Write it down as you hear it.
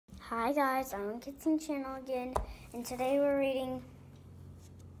Hi guys, I'm on Kitsing Channel again, and today we're reading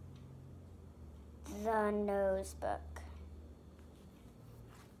the Nose book.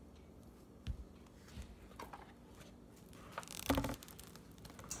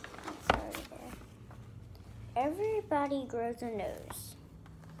 Sorry there. Everybody grows a nose.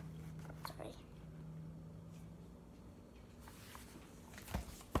 Sorry.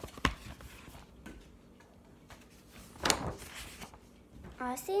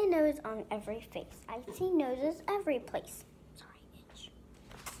 I see a nose on every face. I see noses every place. Sorry, itch.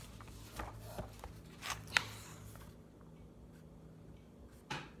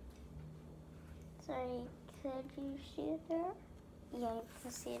 Sorry, could you see it there? Yeah, you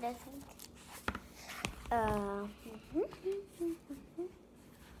can see it, I think.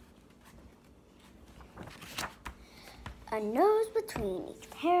 A nose between each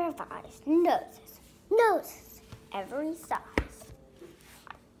pair of eyes. Noses. Noses. Every size.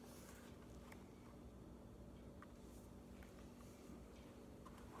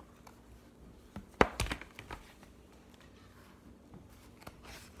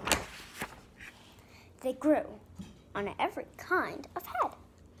 They grow on every kind of head.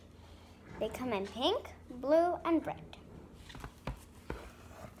 They come in pink, blue, and red.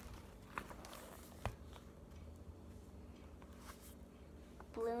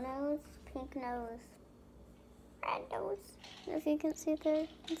 Blue nose, pink nose, red nose. If you can see there,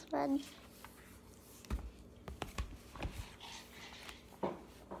 it's red.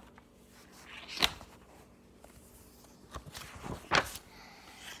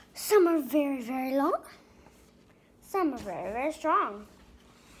 Some are very, very long. Some are very, very strong.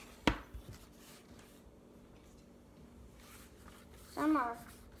 Some are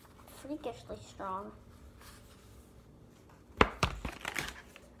freakishly strong.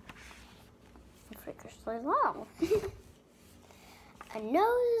 And freakishly long. A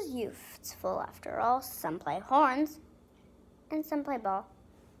nose is useful after all. Some play horns and some play ball.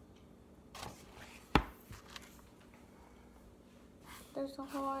 There's the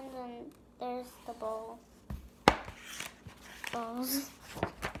horns and there's the balls.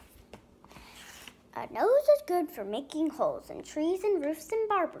 A nose is good for making holes in trees and roofs and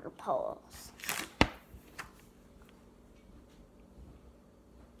barber poles.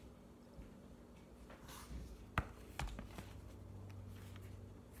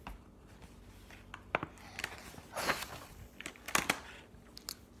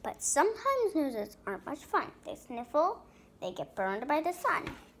 But sometimes noses aren't much fun. They sniffle, they get burned by the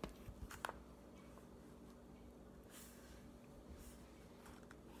sun.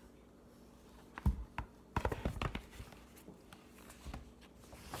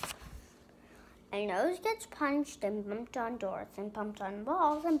 A nose gets punched and bumped on doors and bumped on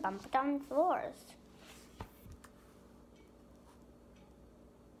walls and bumped on floors.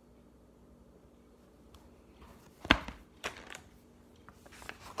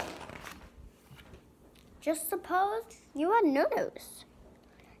 Just suppose you had no nose.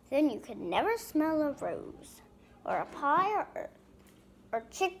 Then you could never smell a rose or a pie or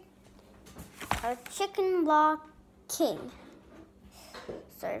chicken block king.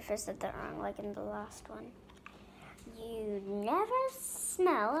 Sorry if I said that wrong, like in the last one. You'd never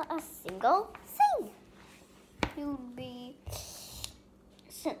smell a single thing. You'd be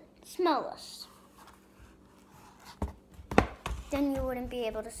smellless. Then you wouldn't be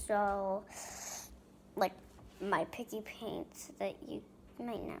able to smell like my picky paints that you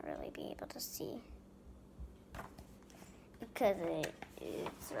might not really be able to see because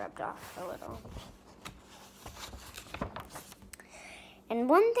it's rubbed off a little. And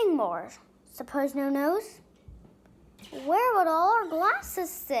one thing more, suppose no nose, where would all our glasses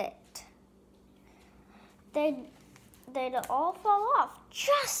sit? They'd all fall off.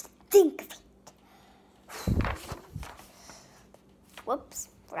 Just think of it. Whoops,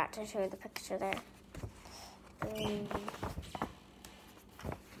 forgot to show you the picture there.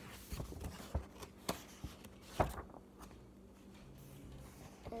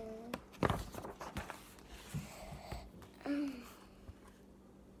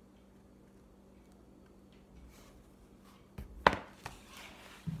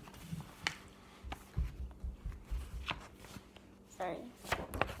 Sorry.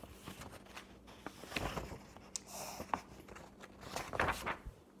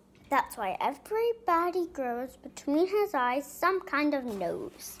 That's why everybody grows between his eyes some kind of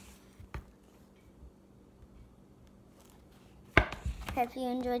nose. Hope you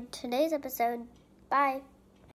enjoyed today's episode. Bye.